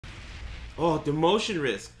Oh, demotion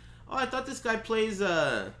risk. Oh, I thought this guy plays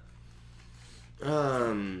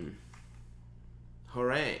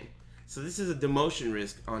Hooray. So this is a demotion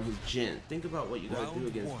risk on his Jin. Think about what you gotta do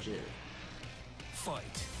against Jin.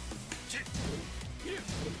 Fight.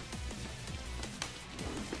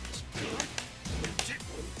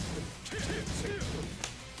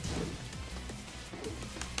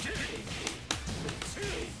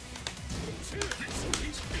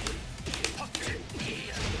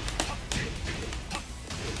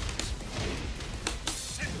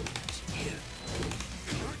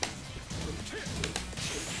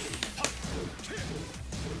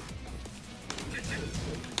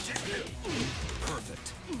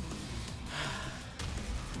 Perfect.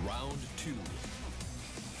 Round 2.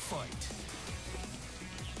 Fight.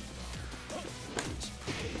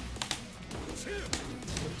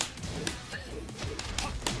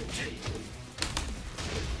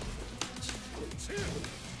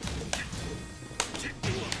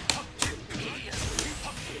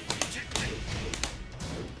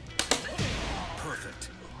 Perfect.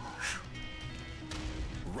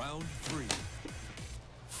 Round 3.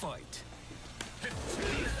 Fight.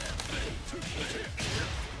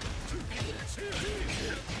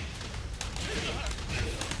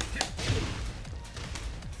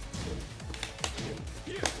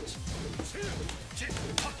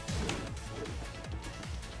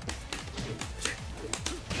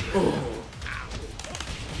 Oh.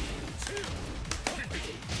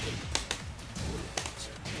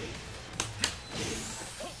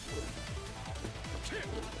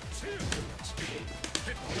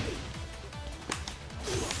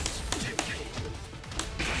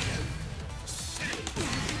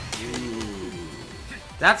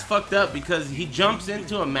 That's fucked up because he jumps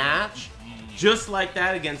into a match just like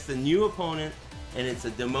that against a new opponent and it's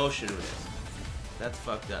a demotion risk. That's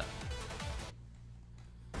fucked up.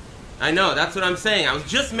 I know, that's what I'm saying. I was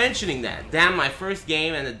just mentioning that. Damn, my first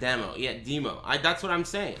game and a demo. Yeah, demo. That's what I'm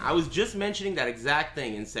saying. I was just mentioning that exact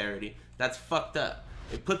thing, Incerity. That's fucked up.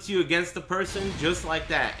 It puts you against the person just like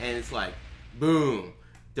that and it's like, boom,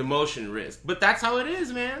 demotion risk. But that's how it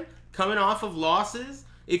is, man. Coming off of losses.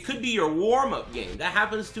 It could be your warm-up game. That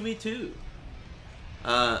happens to me too.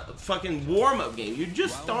 Fucking warm-up game. You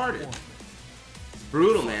just started. It's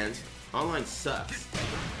brutal, man. Online sucks.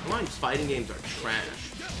 Online fighting games are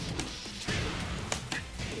trash.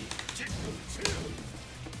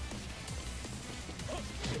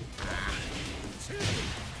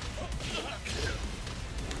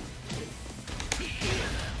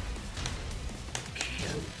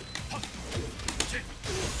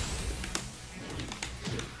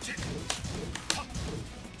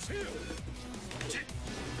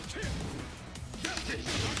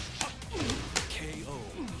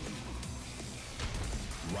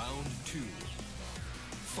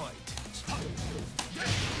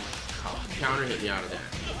 Counter hit me out of that.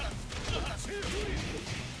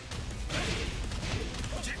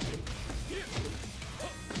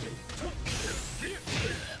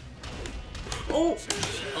 Oh!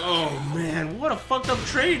 Oh man, what a fucked up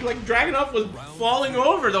trade. Like Dragunov was falling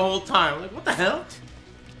over the whole time. Like what the hell?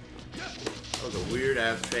 That was a weird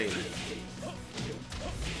ass fade.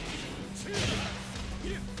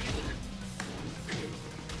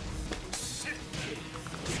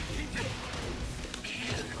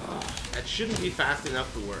 That shouldn't be fast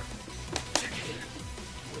enough to work.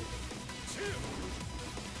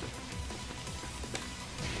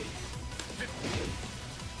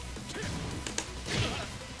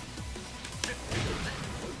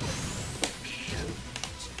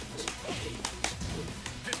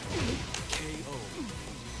 KO.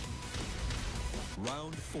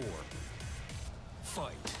 Round 4.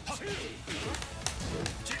 Fight.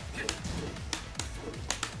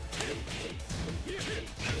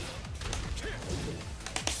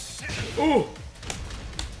 Ooh!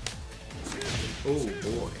 Oh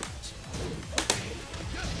boy.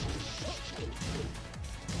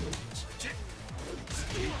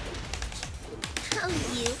 Oh,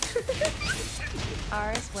 you.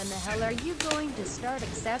 Aris, when the hell are you going to start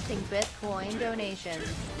accepting Bitcoin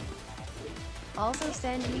donations? Also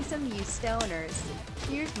send me some you stoners.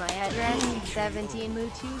 Here's my address, 17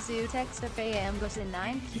 Mutuzu, text FAM goes in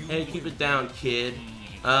 9. Hey, keep it down, kid.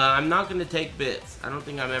 I'm not gonna take bits. I don't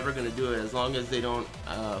think I'm ever gonna do it as long as they don't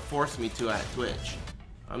force me to at Twitch.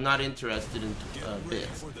 I'm not interested in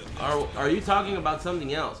bits. Are you talking about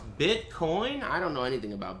something else? Bitcoin? I don't know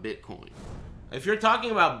anything about Bitcoin. If you're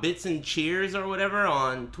talking about bits and cheers or whatever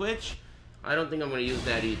on Twitch, I don't think I'm gonna use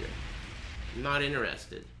that either. I'm not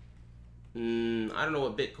interested. I don't know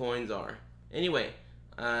what Bitcoins are. Anyway,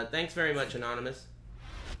 thanks very much, Anonymous.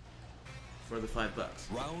 for the $5.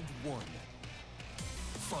 Round 1.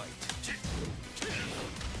 Fight.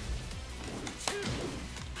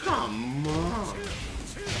 Come on.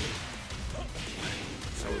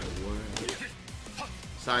 That was a word.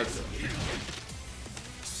 Side throw.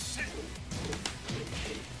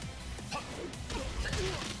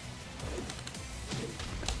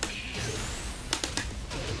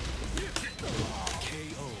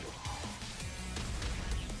 KO.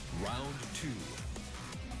 Round 2.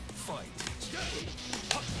 Fight.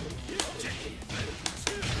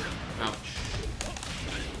 Ouch.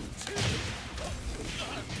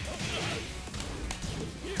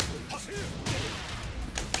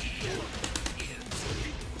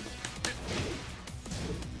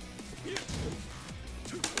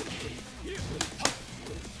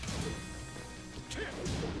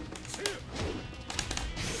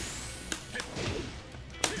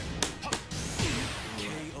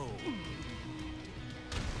 KO.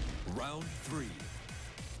 Round 3.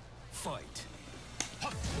 Fight.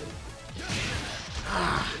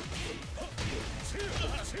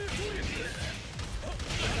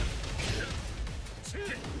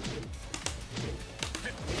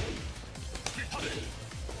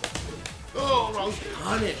 Oh, I was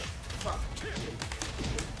punished. Fuck.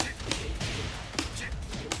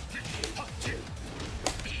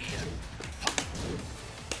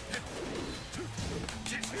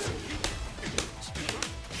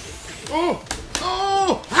 Oh!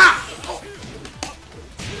 Oh! Ha! Oh.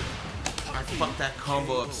 I fucked that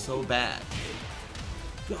combo up so bad.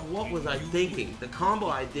 God, what was I thinking? The combo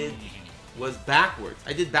I did was backwards.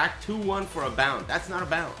 I did back 2-1 for a bound. That's not a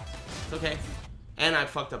bound. It's okay. And I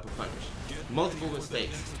fucked up a punish. Multiple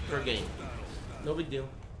mistakes per game. No big deal.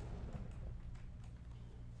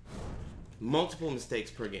 Multiple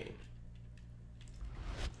mistakes per game.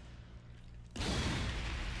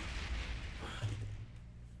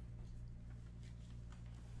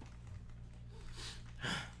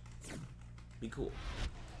 Be cool.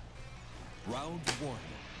 Round 1.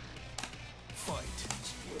 Fight.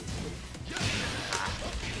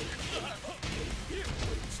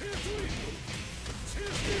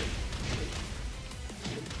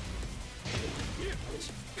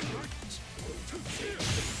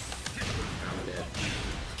 I'm dead.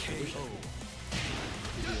 KO.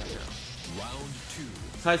 Round 2.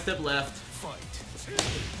 Sidestep left. Fight.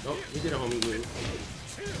 Oh, he did a homie move.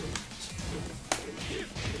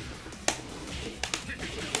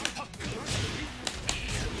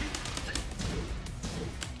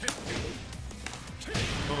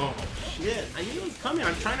 Oh, shit. I knew he was coming.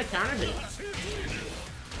 I'm trying to counter him.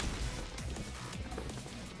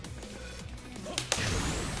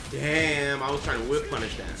 Damn, I was trying to whip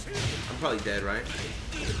punish that. I'm probably dead, right?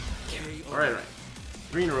 Alright, right.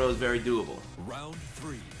 3 in a row is very doable. Round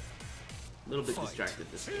 3. A little bit distracted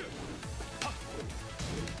this game.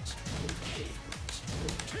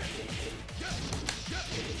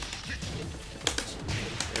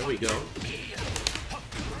 There we go.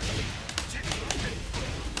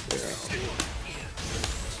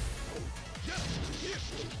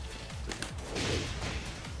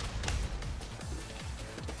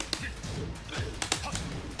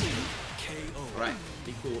 KO. Alright,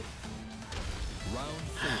 be cool. Round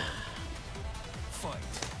 4. Fight.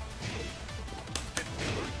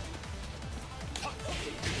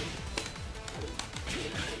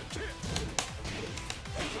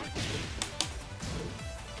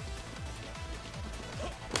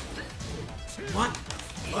 What the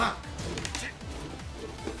fuck?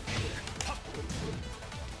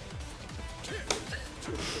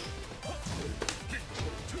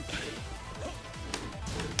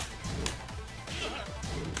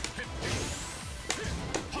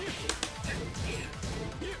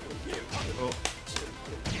 Oh.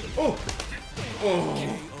 Oh.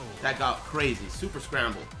 Oh. That got crazy. Super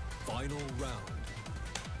scramble. Final round.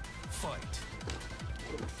 Fight.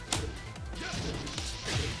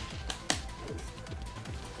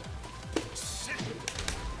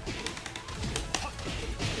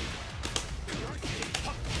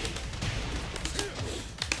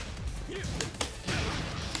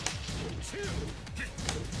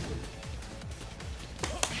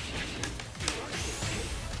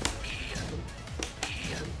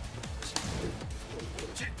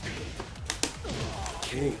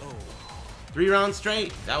 Ooh. 3 rounds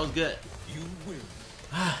straight. That was good. You win.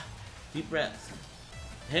 Deep breaths.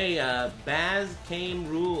 Hey, Baz came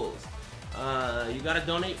rules. You gotta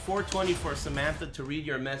donate $4.20 for Samantha to read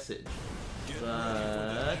your message.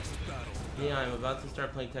 But yeah, I'm about to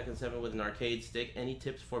start playing Tekken 7 with an arcade stick. Any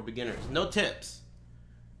tips for beginners? No tips.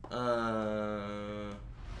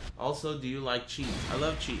 Also, do you like cheese? I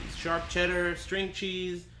love cheese. Sharp cheddar, string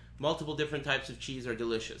cheese, Multiple different types of cheese are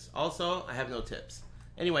delicious. Also, I have no tips.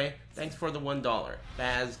 Anyway, thanks for the $1.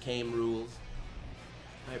 Baz came rules.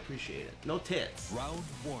 I appreciate it. No tits. Round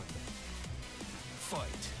 1. Fight.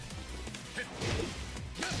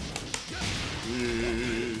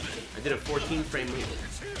 I did a 14 frame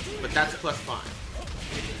move, but that's plus 5.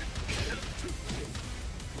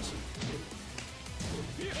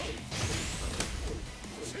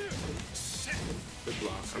 Good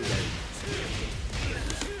block. I'm dead.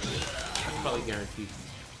 That's probably guaranteed.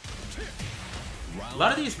 A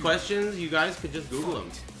lot of these questions, you guys could just Google them.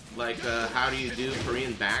 Like, how do you do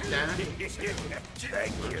Korean backdash?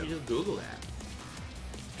 Why don't you just Google that?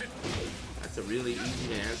 That's a really easy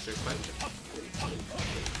to answer question.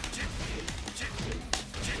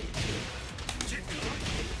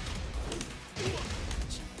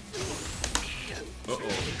 Uh-oh.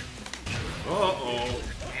 Uh-oh.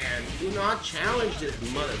 Man, do not challenge this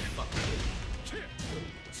motherfucker.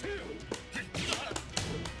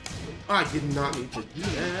 Oh, I did not mean to do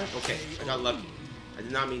that. Okay, I got lucky. I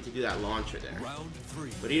did not mean to do that launcher there. Round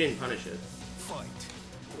 3. But he didn't punish it. Fight.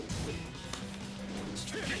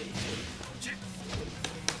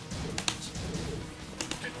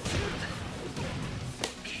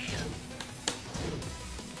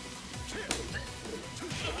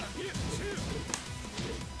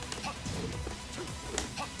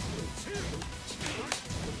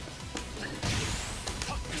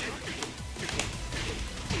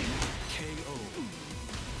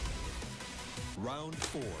 Round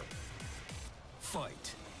 4.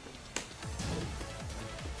 Fight.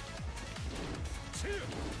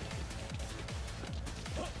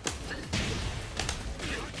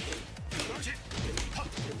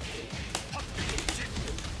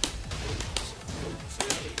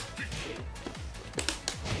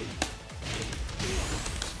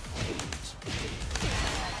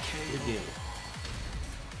 Good game.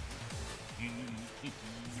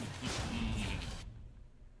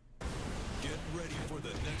 Get ready for the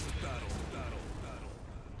next battle.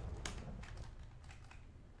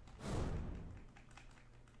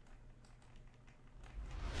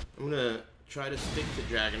 I'm gonna try to stick to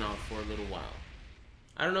Dragunov for a little while.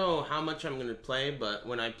 I don't know how much I'm gonna play, but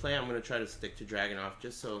when I play, I'm gonna try to stick to Dragunov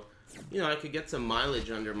just so, you know, I could get some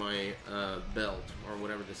mileage under my belt, or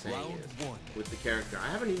whatever the saying Round is, 1. with the character. I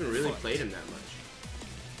haven't even really played him that much.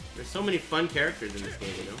 There's so many fun characters in this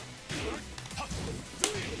game, you know? Ow,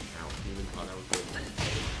 even thought that was good.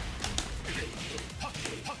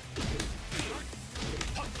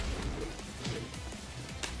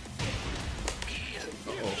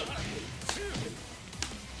 Uh-oh.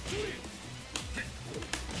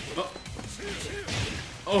 Oh.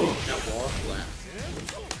 Oh, that wall flat.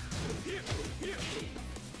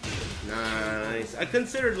 Nice. I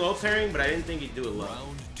considered low pairing, but I didn't think he'd do it low.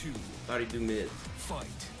 Round 2. Thought he'd do mid. Fight.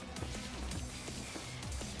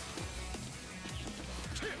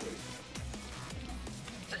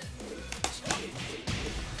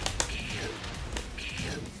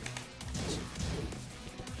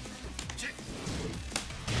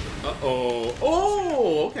 Uh-oh.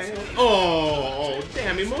 Oh, okay. Oh,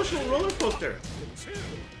 damn. Emotional roller coaster.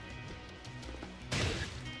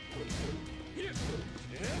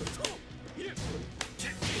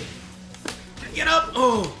 Get up.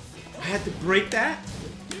 Oh, I had to break that.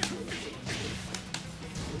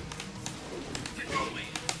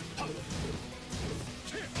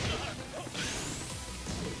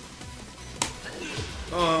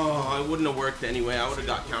 Oh, it wouldn't have worked anyway. I would have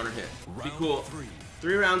got counter hit. Be cool.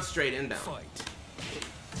 3 rounds straight inbound. Fight.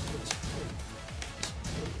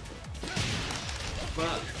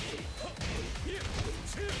 Fuck.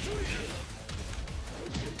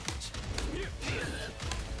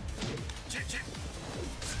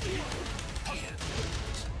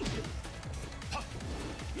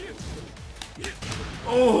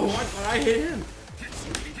 Oh, I thought I hit him.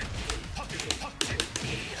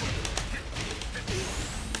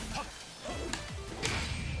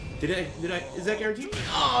 Did I, is that guaranteed?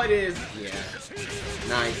 Oh, it is. Yeah.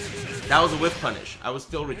 Nice. That was a whiff punish. I was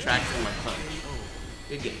still retracting my punch.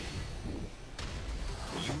 Good game.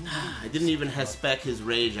 I didn't even spec his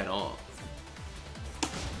rage at all.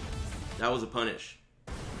 That was a punish.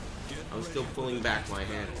 I was still pulling back my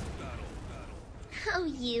hand. Oh,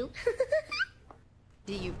 you.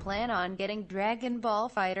 Do you plan on getting Dragon Ball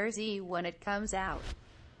FighterZ when it comes out?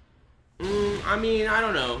 I mean, I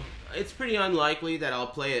don't know. It's pretty unlikely that I'll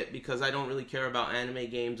play it because I don't really care about anime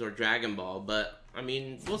games or Dragon Ball, but, I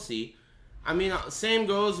mean, we'll see. I mean, same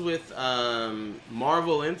goes with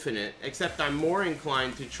Marvel Infinite, except I'm more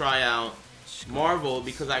inclined to try out Marvel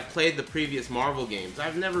because I've played the previous Marvel games.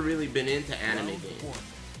 I've never really been into anime games.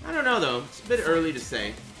 I don't know, though. It's a bit early to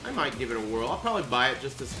say. I might give it a whirl. I'll probably buy it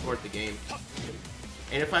just to support the game.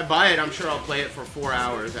 And if I buy it, I'm sure I'll play it for 4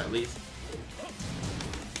 hours at least.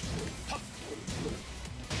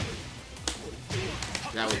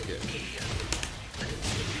 That was good.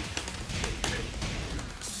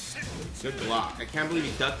 Good block. I can't believe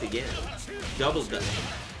he ducked again. Double duck.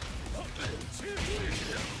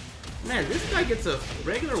 Man, this guy gets a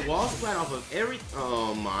regular wall splat off of every...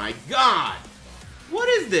 Oh my god! What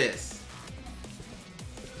is this?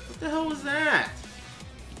 What the hell was that?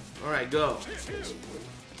 Alright, go.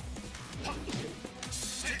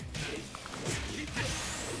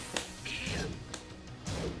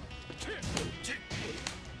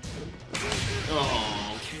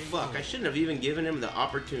 Oh, fuck. I shouldn't have even given him the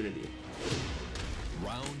opportunity.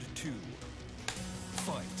 Round 2.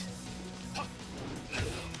 Fight.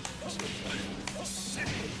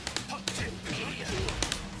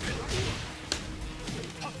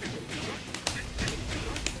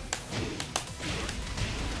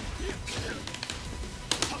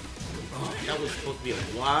 Oh, that was supposed to be a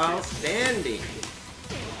while standing.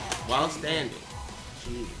 While standing.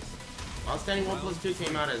 Jeez. While standing 1+2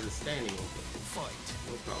 came out as a standing 1+2. Fight.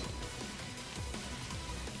 No problem.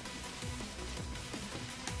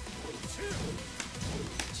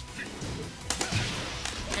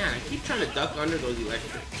 Man, I keep trying to duck under those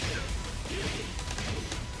electrics.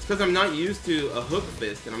 It's because I'm not used to a hook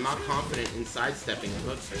fist, and I'm not confident in sidestepping a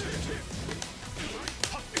hook fist.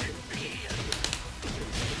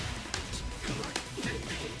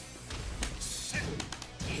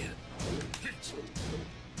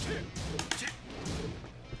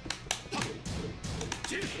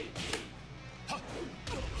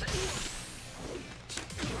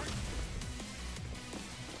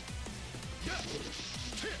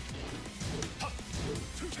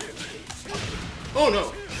 Oh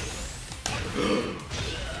no!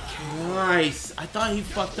 Nice! I thought he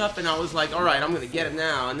fucked up and I was like, alright, I'm gonna get him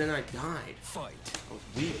now, and then I died. Fight. That was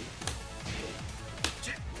weird.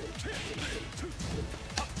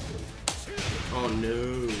 Oh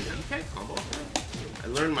no. You can't combo. I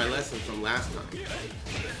learned my lesson from last time.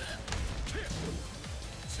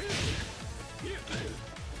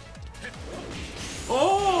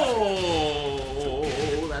 Oh!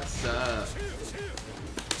 That's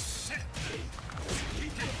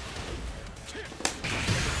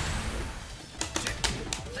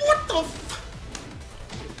What the f-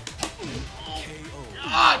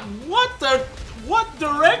 God, what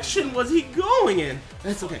direction was he going in?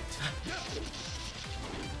 That's okay.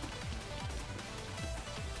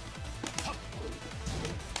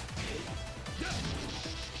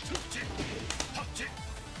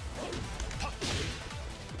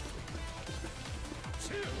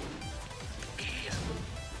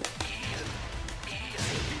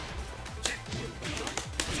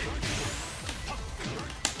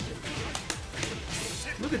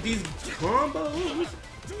 Look at these combos.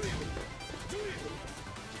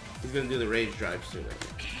 He's gonna do the rage drive soon.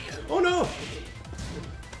 Oh no!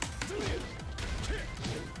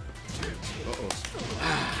 Uh-oh.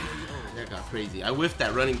 Ah, that got crazy. I whiffed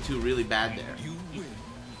that running 2 really bad there.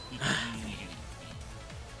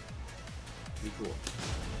 Be cool.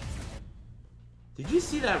 Did you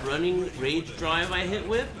see that running rage drive I hit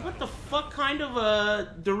with? What the fuck kind of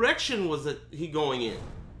a direction was it he going in?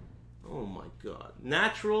 Oh my god.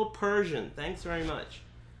 Natural Persian. Thanks very much.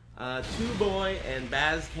 Two Boy and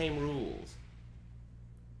Baz Came Rules.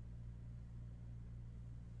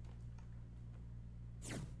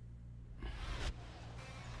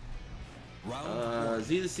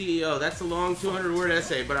 Z the CEO. That's a long 200-word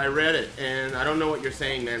essay, but I read it, and I don't know what you're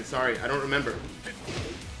saying, man. Sorry, I don't remember.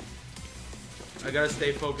 I gotta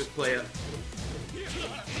stay focused, playa.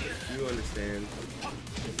 You understand.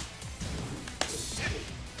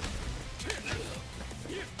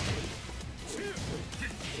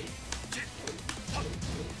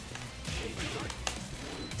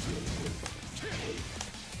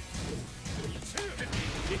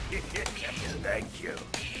 Thank you.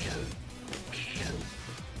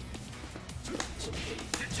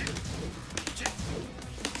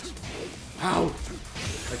 Ow!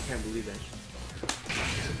 I can't believe that.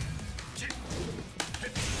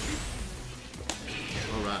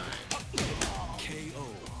 Alright. KO.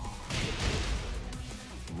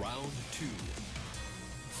 Round 2.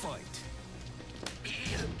 Fight.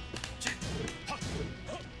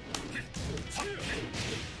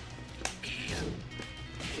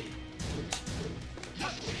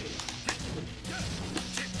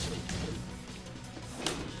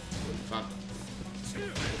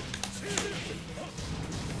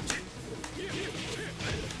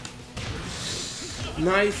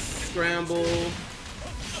 Nice scramble.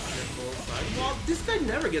 Well, this This guy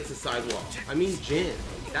never gets a sidewall. I mean, Jin.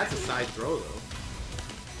 That's a side throw, though.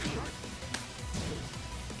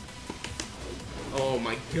 Oh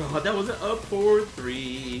my god, that was an up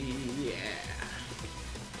 4-3. Yeah.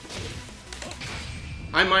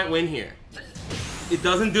 I might win here. It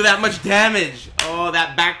doesn't do that much damage. Oh,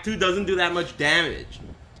 that back two doesn't do that much damage.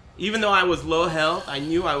 Even though I was low health, I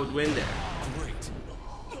knew I would win there. Great.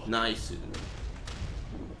 Nice.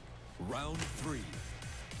 Round 3.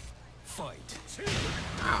 Fight.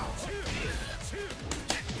 Ow.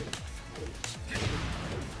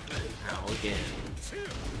 Ow, again.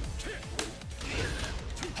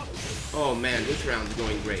 Oh man, this round's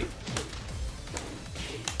going great.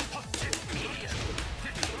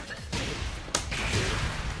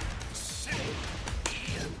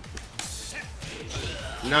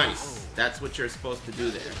 Nice. That's what you're supposed to do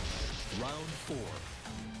there. Round 4.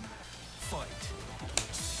 Fight.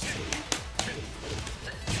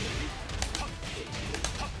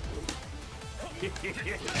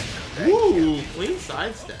 Woo! Clean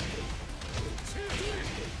sidestep.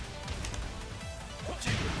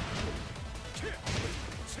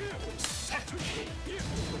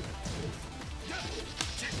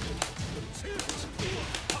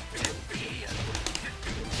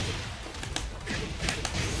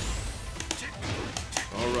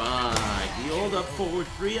 Alright, the old up forward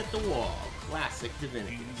 3 at the wall. Classic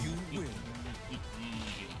Divinity. You win.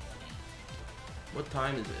 What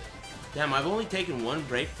time is it? Damn, I've only taken one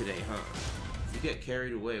break today, huh? You get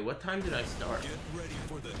carried away. What time did I start? Get ready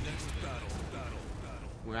for the next battle.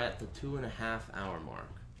 We're at the 2.5-hour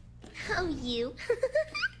mark. Oh, you.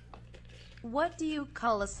 What do you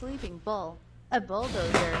call a sleeping bull? A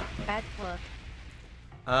bulldozer. Bad cook.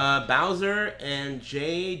 Bowser and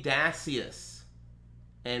J. Dacius.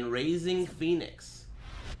 And Raising Phoenix.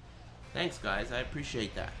 Thanks, guys. I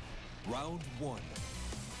appreciate that. Round 1.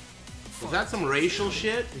 Was that some racial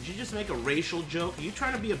shit? Did you just make a racial joke? Are you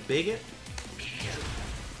trying to be a bigot?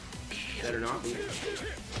 Better not be.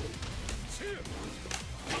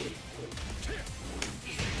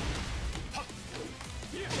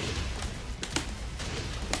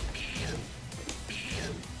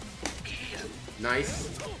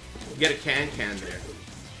 Nice. Get a can there.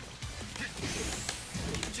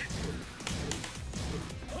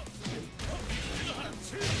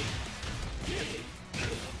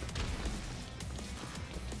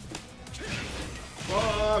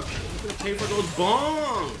 Fuck! Who's gonna pay for those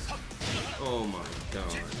bongs? Oh my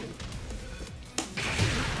god.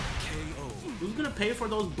 KO. Who's gonna pay for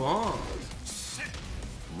those bongs?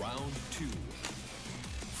 Round 2.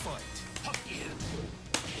 Fight.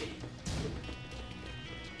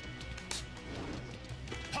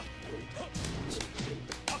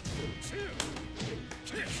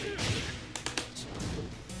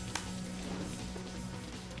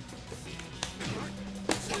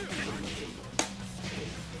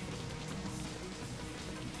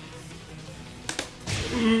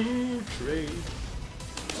 Trade.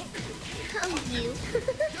 Oh, you.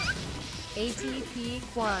 ATP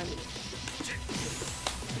Quan.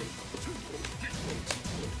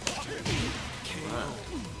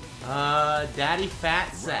 Daddy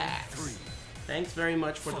Fat Sacks. Thanks very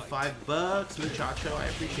much for the $5, muchacho. I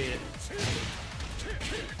appreciate it.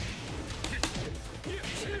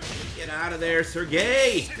 Get out of there,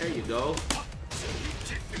 Sergey. There you go.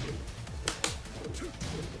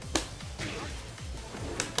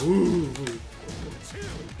 Ooh.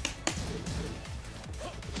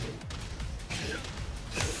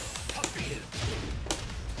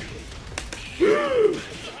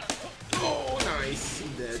 Oh, nice.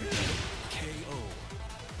 He's dead. KO.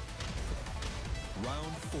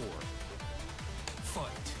 Round 4.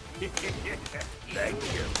 Fight. Thank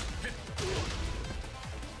you.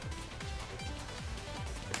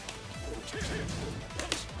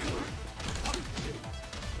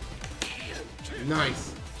 Nice.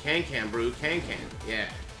 Can, brew. Can. Yeah.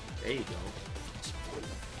 There you go.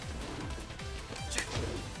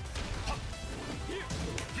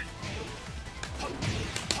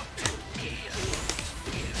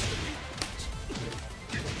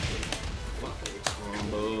 Fucking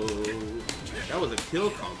combo. That was a kill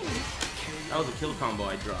combo. That was a kill combo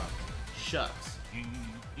I dropped. Shucks.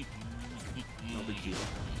 No big deal.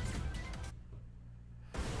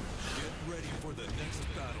 Get ready for the next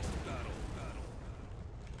battle.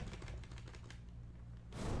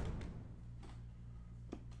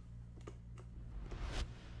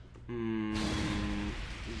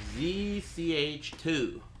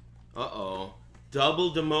 ZCH2. Uh-oh.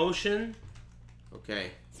 Double demotion?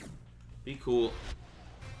 Okay. Be cool.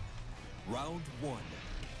 Round 1.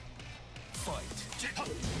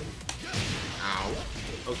 Ow.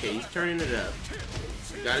 Okay, he's turning it up.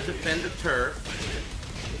 Gotta defend the turf.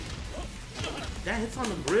 That hits on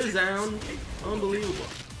the Brizound. Unbelievable.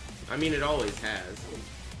 I mean, it always has.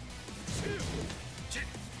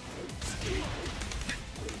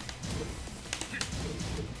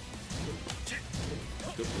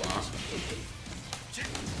 Good block.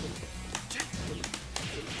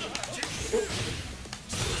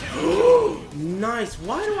 Nice.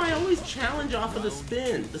 Why do I always challenge off of the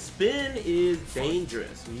spin? The spin is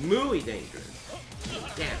dangerous. Muy dangerous.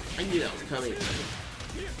 Damn, I knew that was coming.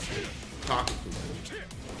 Talking too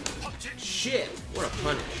much. Shit, what a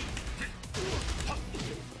punish.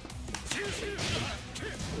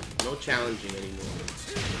 No challenging anymore.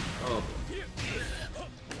 Oh boy.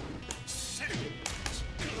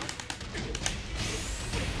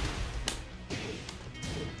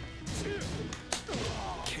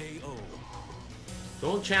 KO.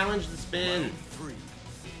 Don't challenge the spin. Round 3.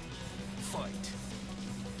 Fight.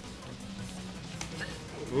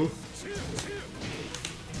 Ooh.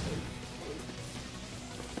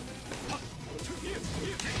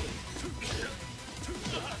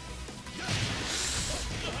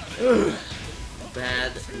 Ugh.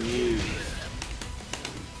 Bad news.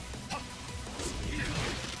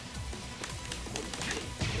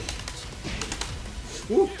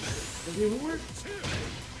 Ooh. Doesn't even work.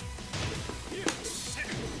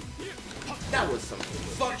 That was some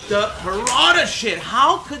fucked up Harada shit.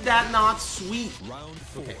 How could that not sweep? Round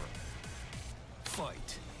 4. Okay.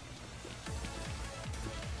 Fight.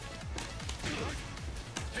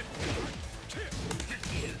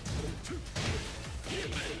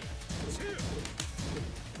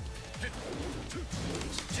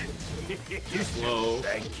 Slow.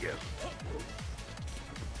 Thank you.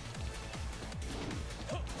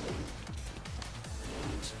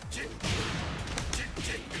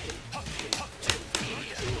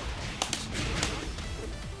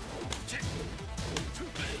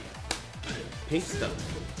 Pink stuff.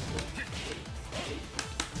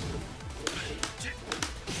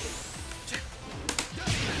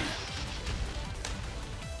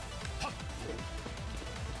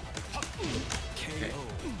 KO.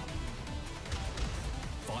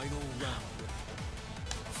 Final round.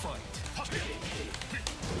 Fight.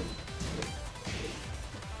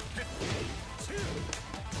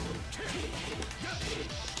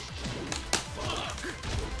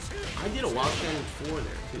 I did a wild standing 4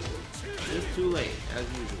 there too. Just too late, as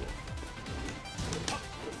usual.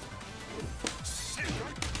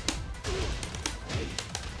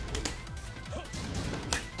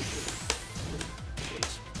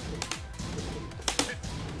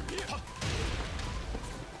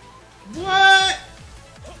 What?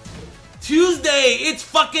 Tuesday! It's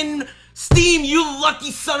fucking Steam, you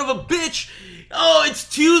lucky son of a bitch! Oh, it's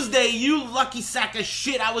Tuesday, you lucky sack of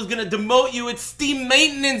shit. I was gonna demote you. It's Steam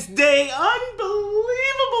Maintenance Day.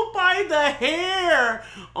 Unbelievable, by the hair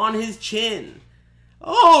on his chin.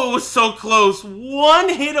 Oh, it was so close. One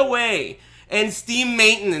hit away, and Steam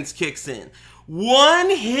Maintenance kicks in. One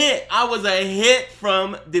hit. I was a hit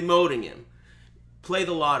from demoting him. Play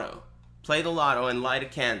the lotto. Play the lotto and light a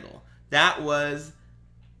candle. That was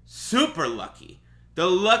super lucky. The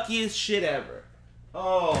luckiest shit ever.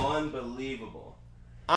 Oh, unbelievable.